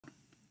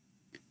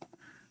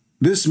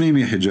This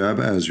Mimi Hijab,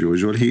 as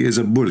usual, he is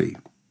a bully.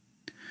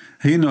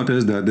 He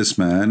noticed that this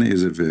man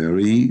is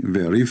very,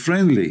 very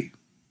friendly.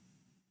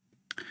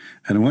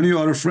 And when you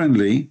are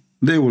friendly,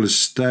 they will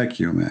stack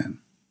you, man.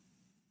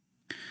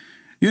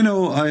 You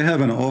know, I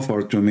have an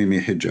offer to Mimi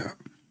Hijab.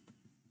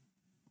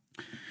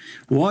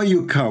 Why,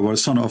 you coward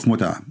son of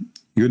Muta?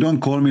 You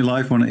don't call me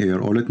live on air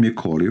or let me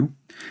call you,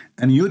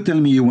 and you tell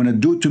me you want to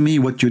do to me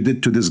what you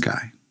did to this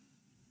guy.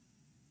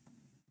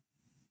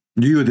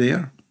 Do you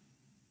dare?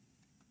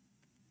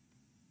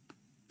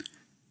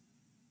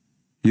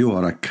 You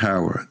are a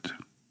coward.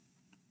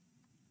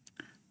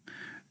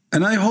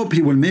 And I hope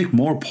he will make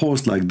more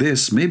posts like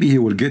this. Maybe he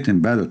will get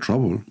in bad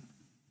trouble,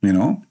 you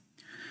know.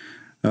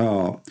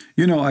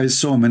 You know, I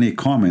saw many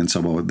comments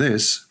about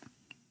this.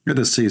 Let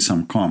us see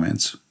some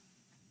comments.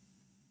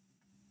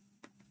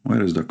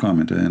 Where is the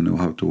comment? I don't know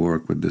how to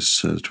work with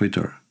this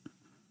Twitter.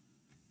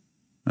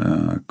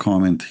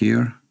 Comment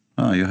here.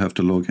 You have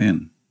to log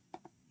in.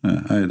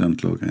 I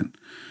don't log in.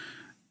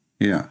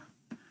 Yeah.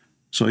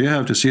 So you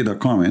have to see the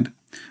comment.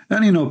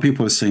 And you know,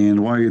 people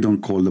saying, why you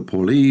don't call the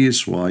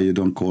police? Why you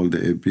don't call the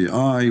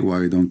FBI?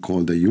 Why you don't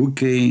call the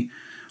UK?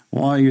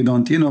 Why you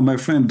don't, you know, my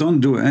friend, don't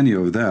do any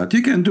of that.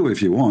 You can do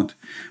if you want.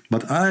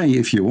 But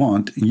if you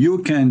want, you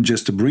can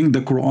just bring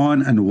the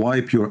Quran and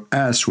wipe your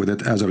ass with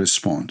it as a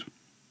response.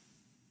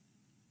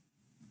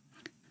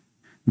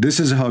 This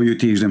is how you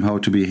teach them how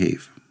to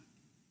behave.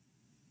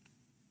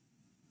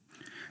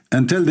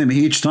 And tell them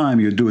each time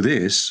you do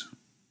this,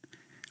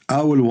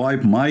 I will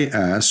wipe my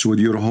ass with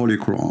your Holy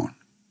Quran.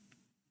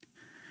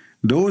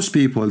 Those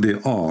people, they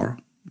are,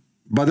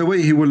 by the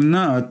way, he will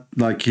not,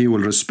 like he will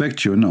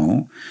respect you,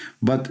 no,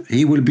 but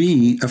he will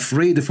be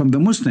afraid from the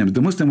Muslims.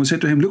 The Muslim will say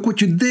to him, look what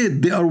you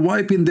did. They are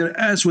wiping their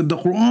ass with the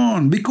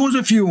Quran because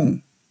of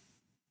you.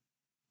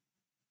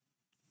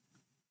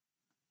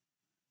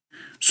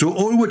 So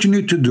all what you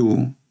need to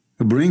do,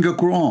 bring a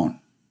Quran,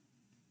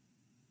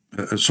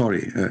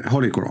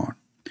 Holy Quran,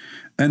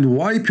 and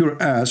wipe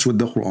your ass with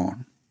the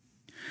Quran.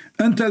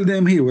 And tell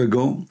them, here we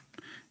go.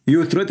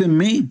 You threaten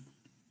me.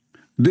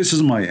 This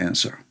is my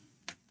answer.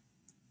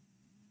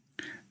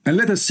 And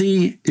let us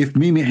see if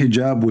Mimi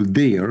Hijab will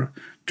dare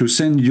to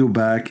send you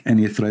back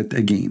any threat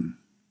again.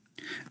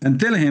 And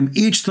tell him,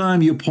 each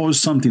time you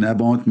post something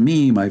about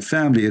me, my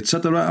family,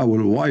 etc., I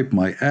will wipe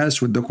my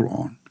ass with the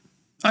Quran.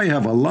 I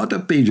have a lot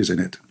of pages in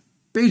it.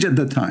 Page at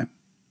the time.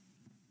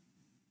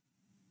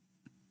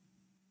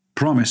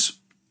 Promise.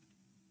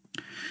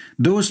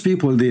 Those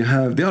people, they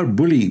are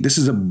bullying. This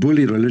is a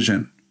bully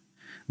religion.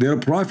 Their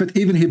prophet,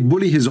 even he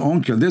bully his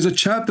uncle. There's a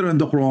chapter in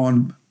the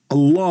Quran,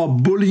 Allah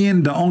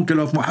bullying the uncle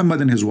of Muhammad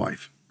and his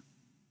wife.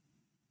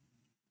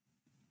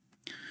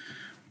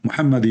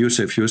 Muhammad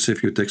Yusuf, you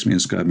text me in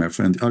Skype, my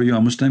friend. Are you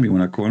a Muslim? You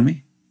want to call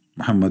me?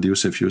 Muhammad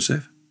Yusuf.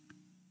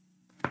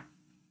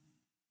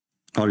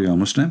 Are you a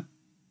Muslim?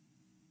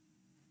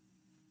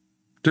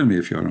 Tell me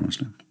if you are a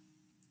Muslim.